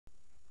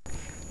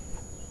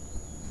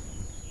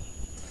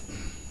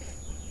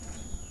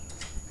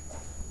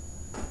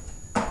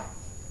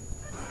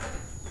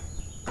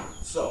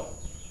So,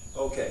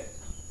 okay,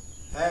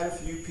 had a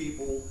few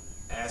people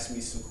ask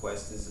me some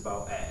questions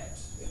about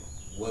abs. You know,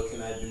 what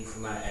can I do for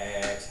my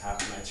abs? How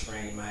can I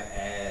train my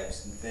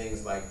abs and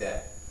things like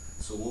that?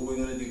 So what we're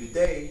gonna do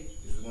today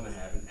is we're gonna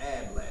have an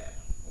ab lab,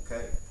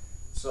 okay?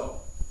 So,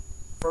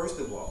 first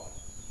of all,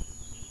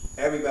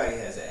 everybody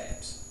has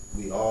abs.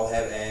 We all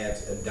have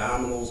abs.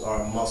 Abdominals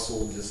are a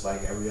muscle just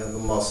like every other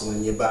muscle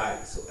in your body,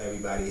 so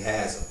everybody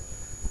has them.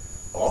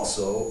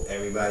 Also,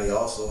 everybody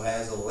also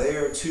has a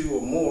layer or two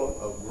or more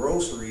of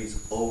groceries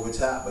over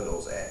top of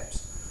those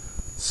abs.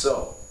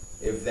 So,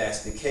 if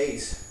that's the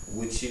case,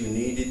 what you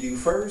need to do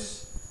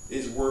first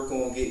is work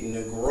on getting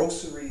the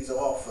groceries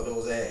off of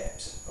those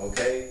abs,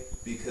 okay?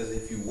 Because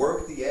if you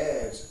work the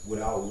abs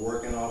without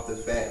working off the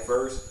fat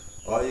first,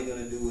 all you're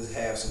gonna do is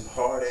have some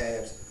hard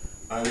abs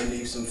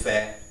underneath some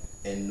fat,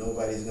 and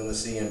nobody's gonna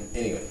see them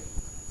anyway.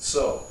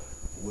 So,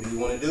 what do you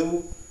wanna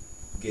do?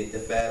 Get the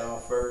fat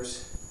off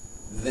first,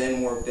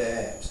 then work the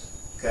abs,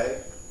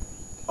 okay?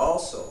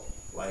 Also,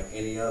 like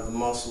any other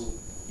muscle,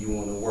 you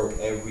want to work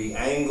every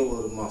angle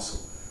of the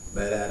muscle.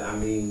 By that I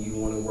mean you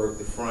want to work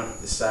the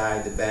front, the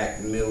side, the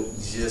back, the middle,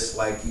 just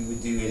like you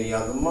would do any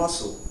other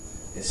muscle.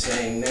 And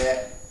saying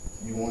that,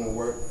 you want to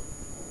work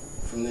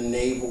from the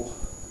navel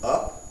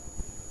up,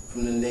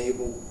 from the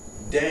navel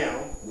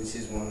down, which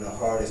is one of the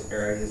hardest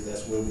areas.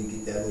 That's where we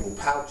get that little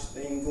pouch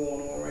thing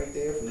going on right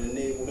there, from the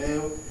navel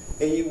down.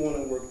 And you want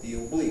to work the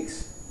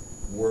obliques.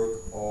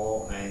 Work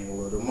all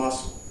angle of the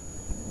muscle.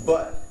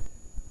 But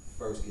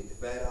first get the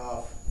fat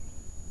off,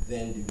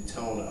 then do the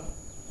tone up.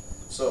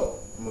 So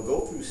I'm gonna go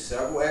through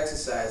several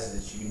exercises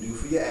that you can do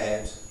for your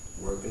abs,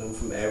 working them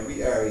from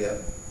every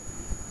area.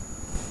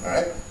 All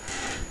right?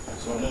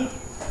 So now,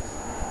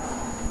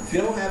 if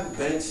you don't have a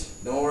bench,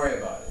 don't worry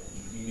about it.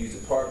 You use a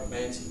park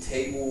bench, a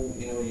table,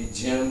 you know, your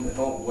gym, at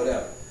home,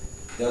 whatever.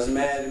 Doesn't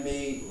matter to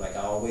me. Like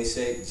I always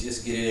say,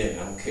 just get it in.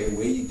 I don't care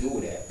where you do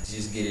it at,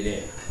 just get it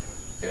in.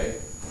 Okay?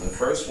 The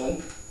first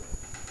one,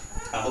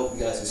 I hope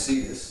you guys can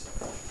see this.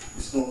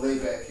 Just gonna lay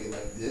back here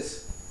like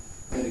this.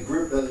 And the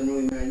grip doesn't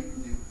really matter. You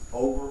can do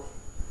over or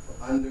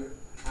under.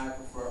 I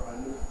prefer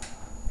under.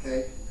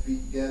 Okay?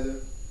 Feet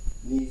together,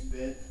 knees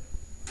bent,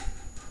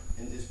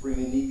 and just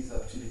bring the knees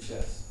up to the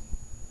chest.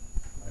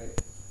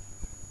 Right?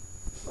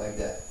 Just like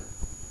that.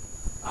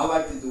 I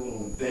like to do it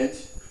on the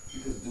bench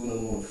because doing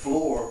it on the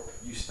floor,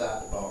 you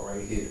stop about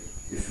right here.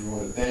 If you're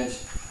on the bench,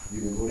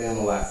 you can go down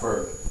a lot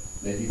further.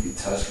 Then you can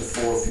touch the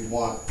floor if you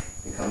want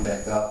and come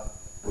back up,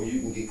 or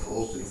you can get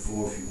close to the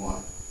floor if you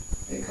want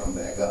and come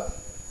back up.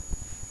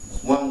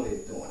 That's one way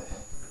of doing it.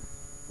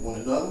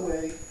 Want another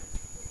way,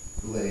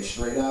 legs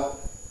straight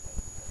out,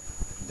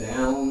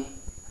 down,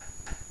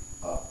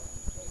 up,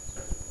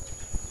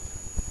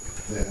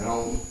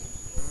 down,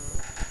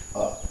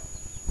 up,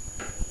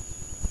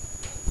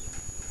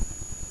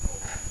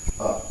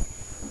 up.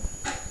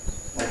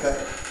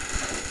 Okay?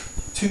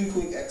 Two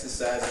quick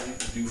exercises you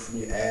can do from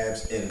your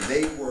abs, and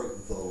they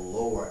work the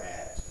lower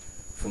abs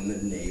from the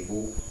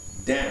navel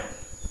down.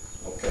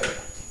 Okay?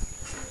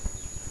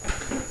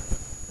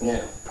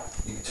 Now,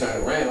 you can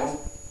turn around.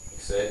 Like I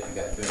said,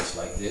 you got a bench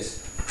like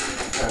this.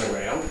 Turn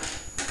around.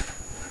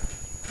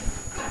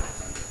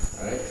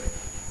 Alright?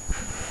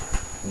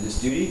 And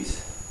just do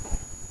these.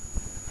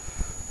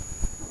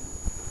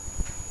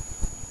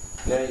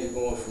 Now you're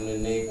going from the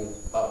navel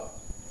up.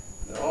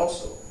 And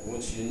also, I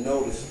want you to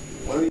notice,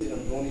 one reason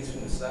I'm doing these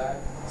from the side,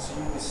 so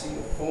you can see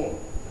the form.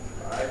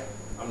 Alright?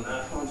 I'm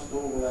not hunched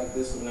over like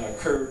this, I'm not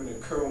curving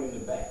and curling the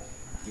back.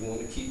 You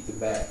want to keep the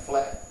back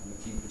flat, you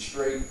keep it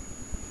straight,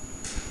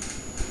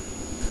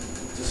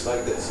 just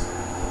like this.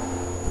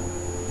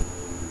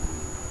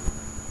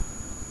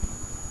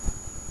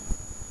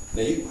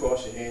 Now you can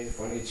cross your hands in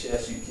front of your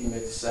chest, you can keep them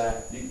at the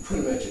side, you can put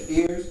them at your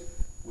ears,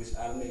 which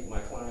I make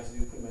my clients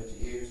do, put them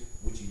at your ears.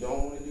 What you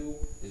don't want to do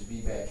is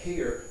be back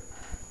here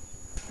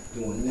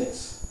doing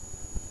this.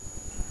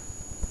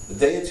 A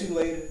day or two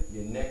later,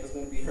 your neck is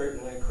going to be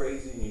hurting like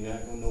crazy and you're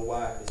not going to know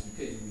why. It's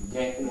because you'll be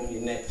yanking on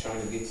your neck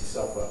trying to get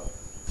yourself up.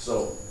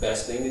 So,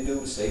 best thing to do,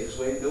 the safest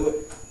way to do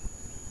it,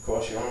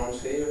 cross your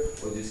arms here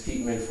or just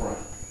keep them in front.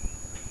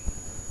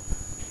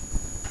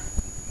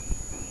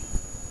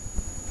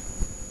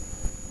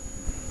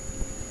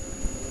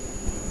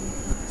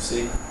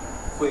 See?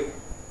 Quick,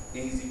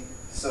 easy,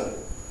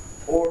 simple.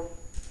 Or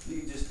you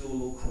can just do a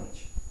little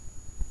crunch.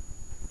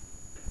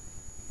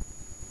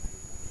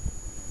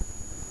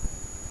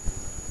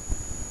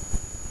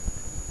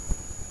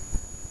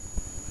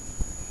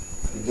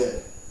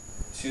 Good.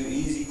 Two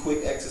easy,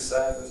 quick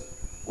exercises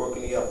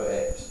working the upper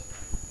abs.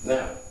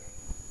 Now,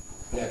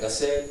 like I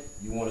said,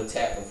 you want to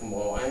attack them from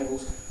all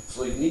angles,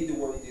 so you need to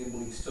work the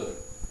obliques too.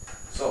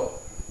 So,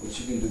 what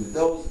you can do with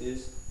those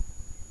is,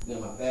 now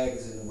my bag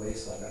is in the way,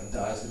 so I gotta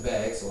dodge the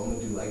bag, so I'm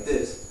gonna do like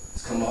this.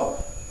 Just come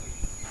up,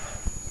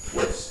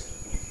 twist.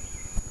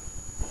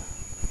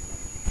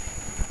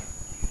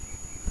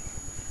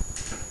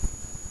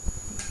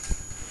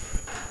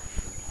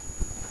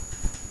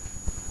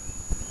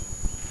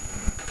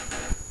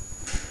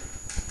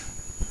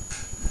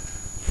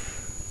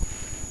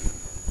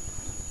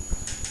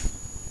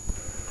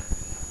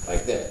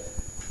 like that.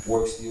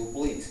 Work still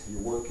obliques.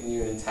 You're working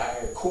your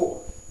entire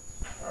core.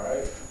 All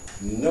right.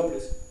 You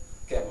notice,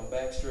 kept my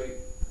back straight.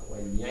 I'm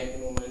like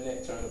yanking on my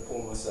neck, trying to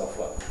pull myself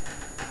up.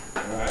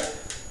 All right.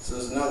 So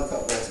there's another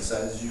couple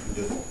exercises you can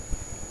do.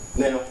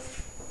 Now,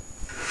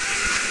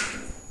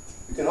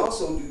 you can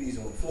also do these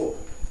on the floor.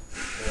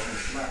 So I'm gonna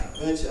slide my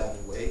bench out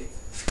of the way,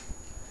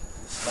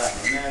 slide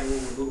my mat over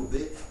a little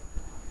bit,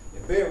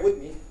 and bear with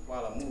me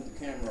while I move the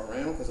camera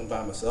around because I'm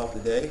by myself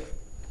today.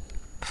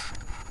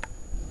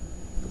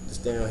 Put this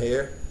down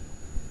here.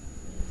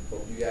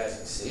 Hope you guys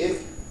can see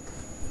it.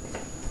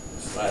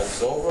 Slide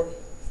this over.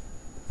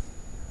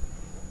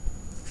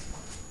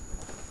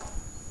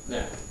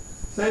 Now,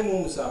 same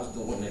movements I was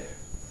doing there.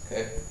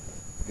 Okay?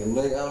 You can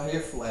lay out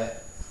here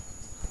flat,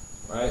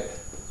 right?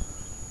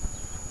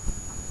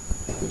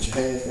 Put your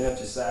hands down at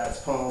your sides,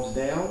 palms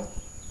down.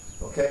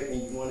 Okay?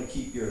 And you want to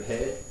keep your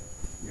head,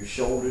 your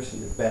shoulders,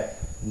 and your back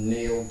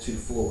nailed to the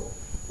floor.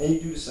 And you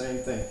do the same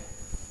thing.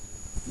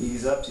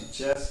 Knees up to your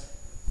chest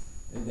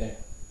and down.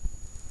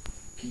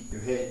 Keep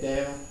your head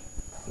down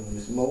in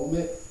this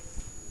movement.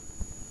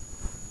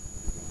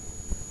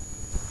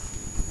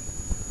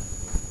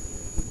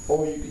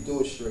 Or you can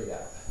do it straight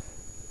out.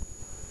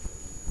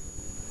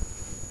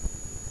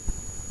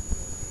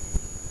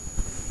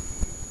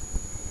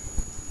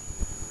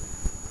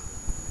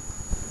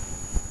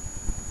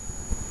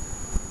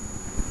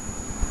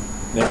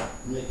 Now,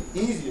 to make it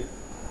easier, you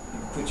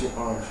can put your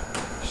arms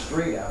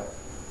straight out.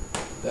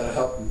 That'll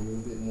help you a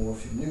little bit more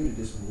if you're new to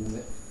this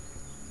movement.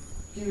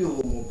 Give you a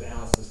little more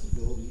balance and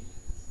stability.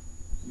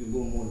 Give you a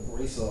little more to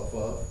brace off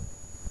of.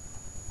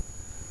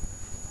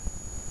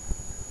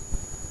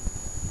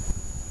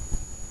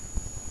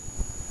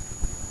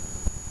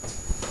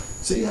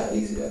 See how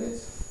easy that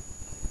is?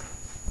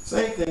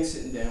 Same thing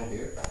sitting down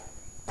here.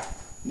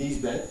 Knees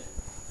bent.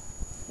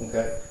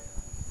 Okay.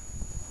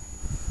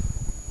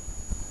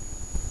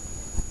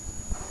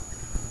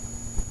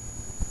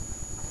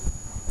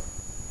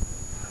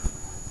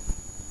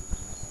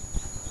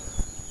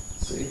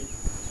 See?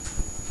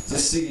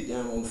 Just sit it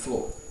down on the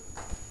floor.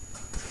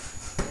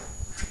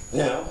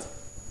 Now,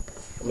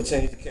 I'm going to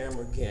change the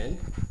camera again.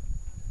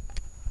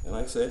 And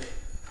like I said,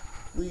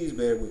 please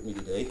bear with me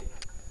today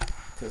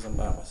because I'm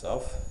by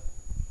myself.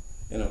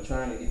 And I'm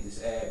trying to get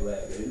this ab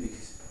lab in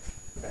because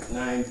I got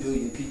 9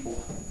 billion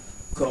people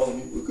calling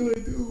me, what can I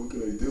do? What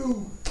can I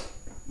do?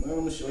 Well, I'm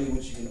going to show you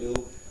what you can do.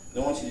 I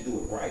want you to do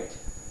it right.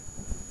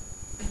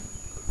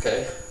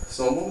 Okay,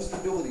 so I'm on the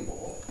stability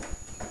ball.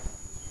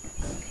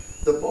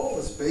 The ball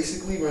is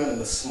basically around in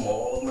the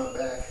small of my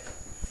back.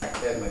 I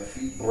have my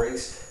feet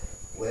braced,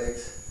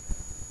 legs,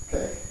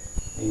 okay?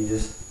 And you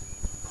just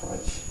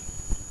punch.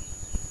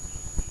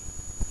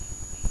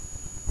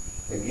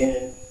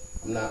 Again,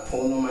 I'm not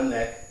pulling on my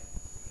neck,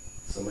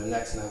 so my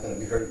neck's not going to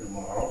be hurt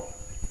tomorrow.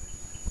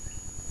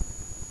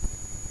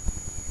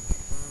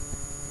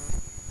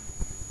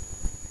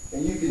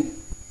 And you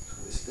can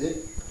twist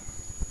it.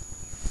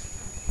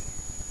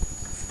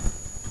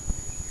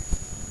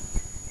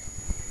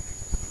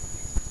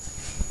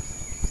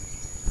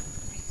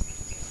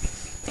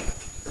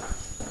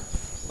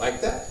 Like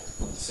that.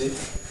 See?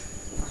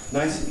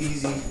 Nice and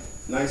easy,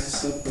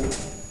 nice and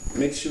simple.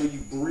 Make sure you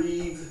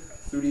breathe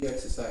through the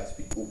exercise.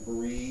 People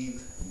breathe,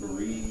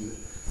 breathe,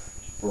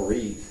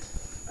 breathe.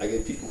 I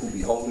get people who be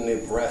holding their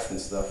breath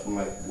and stuff. I'm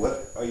like,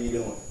 what are you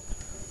doing?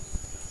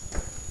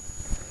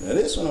 Now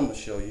this one I'm going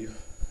to show you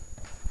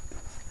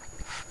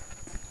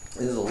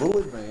is a little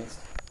advanced,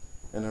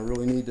 and I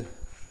really need to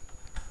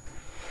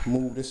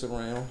move this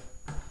around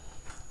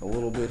a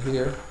little bit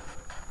here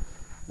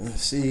and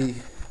see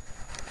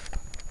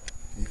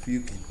if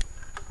you can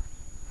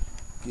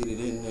get it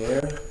in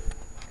there.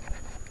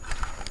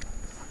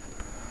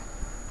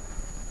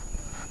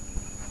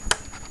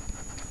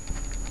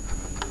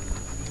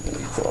 Let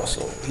me cross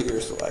over here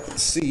so I can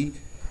see,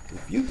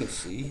 if you can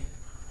see.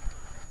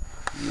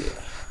 Yeah.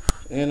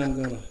 And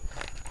I'm gonna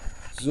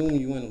zoom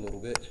you in a little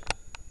bit.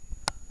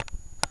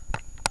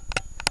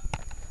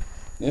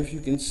 And if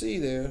you can see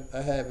there,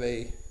 I have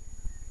a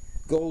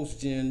Gold's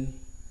Gym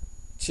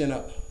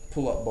chin-up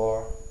pull-up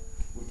bar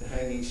with the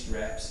hanging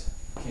straps.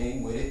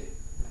 Came with it.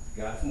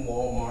 Got it from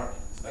Walmart.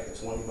 It's like a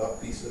 $20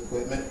 piece of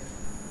equipment.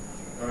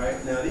 All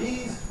right, now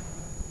these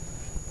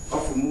are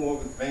for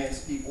more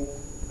advanced people.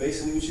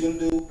 Basically what you're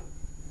gonna do,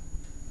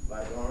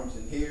 like arms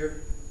in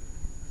here,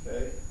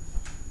 okay?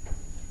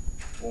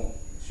 Boom,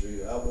 make sure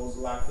your elbows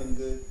are locked in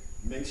good.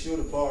 Make sure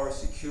the bar is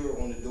secure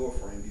on the door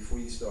frame before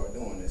you start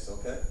doing this,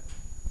 okay?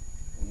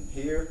 And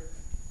here,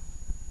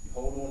 you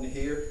hold on to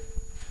here,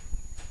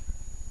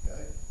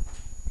 okay?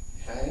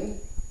 You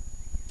hang,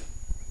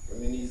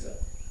 bring your knees up.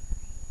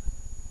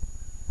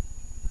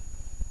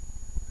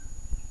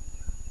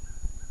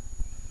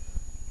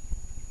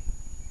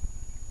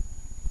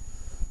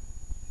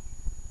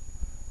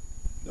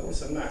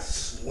 Notice I'm not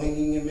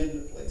swinging them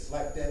into place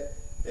like that.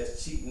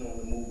 That's cheating on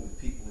the movement.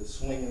 People are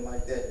swinging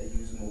like that. They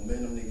use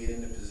momentum to get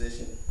into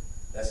position.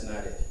 That's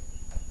not it.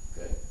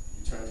 Okay,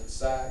 you turn to the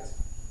sides.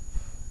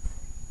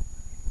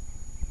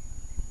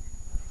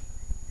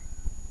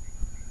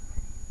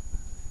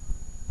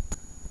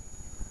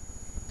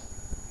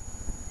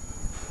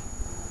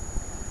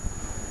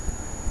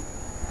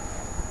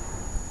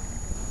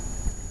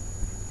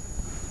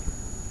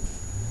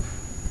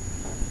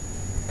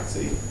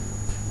 See?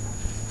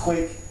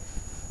 Quick,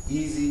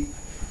 easy.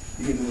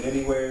 You can do it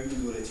anywhere. You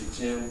can do it at your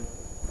gym.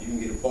 You can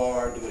get a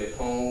bar, do it at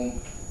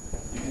home.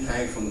 You can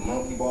hang from the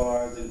monkey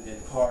bars in the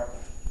park.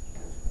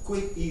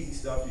 Quick, easy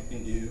stuff you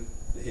can do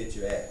to hit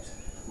your abs.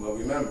 Well,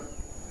 remember,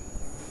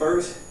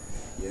 first,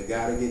 you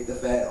gotta get the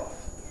fat off.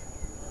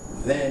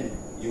 Then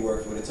you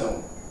work for the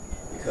tone.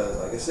 Because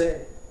like I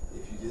said,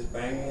 if you just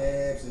bang your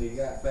abs and you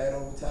got fat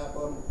over top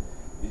of them,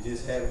 you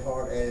just have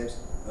hard abs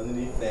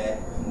underneath that,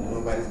 and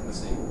nobody's gonna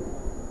see you.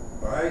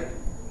 All right?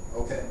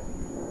 Okay.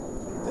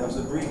 That was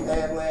a brief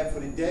ab lab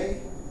for the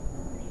day.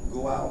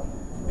 Go out,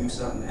 do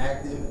something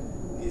active,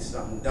 get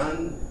something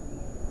done.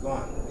 Go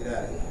on, get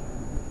out of here.